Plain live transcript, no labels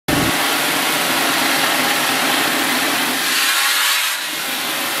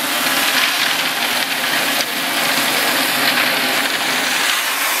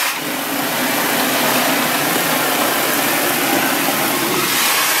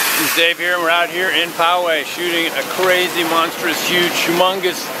is Dave here, and we're out here in Poway shooting a crazy, monstrous, huge,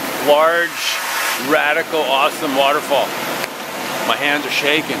 humongous, large, radical, awesome waterfall. My hands are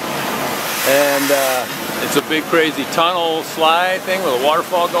shaking. And it's a big, crazy tunnel slide thing with a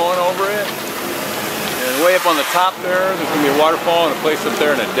waterfall going over it. And way up on the top there's going to be a waterfall and a place up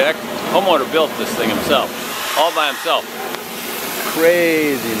there and a deck. Homeowner built this thing himself, all by himself.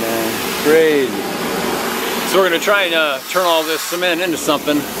 Crazy, man, crazy. So we're going to try and turn all this cement into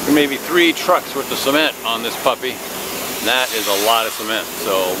something. Maybe 3 trucks worth of cement on this puppy. And that is a lot of cement.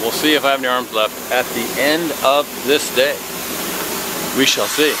 So we'll see if I have any arms left at the end of this day. We shall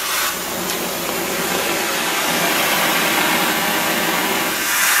see.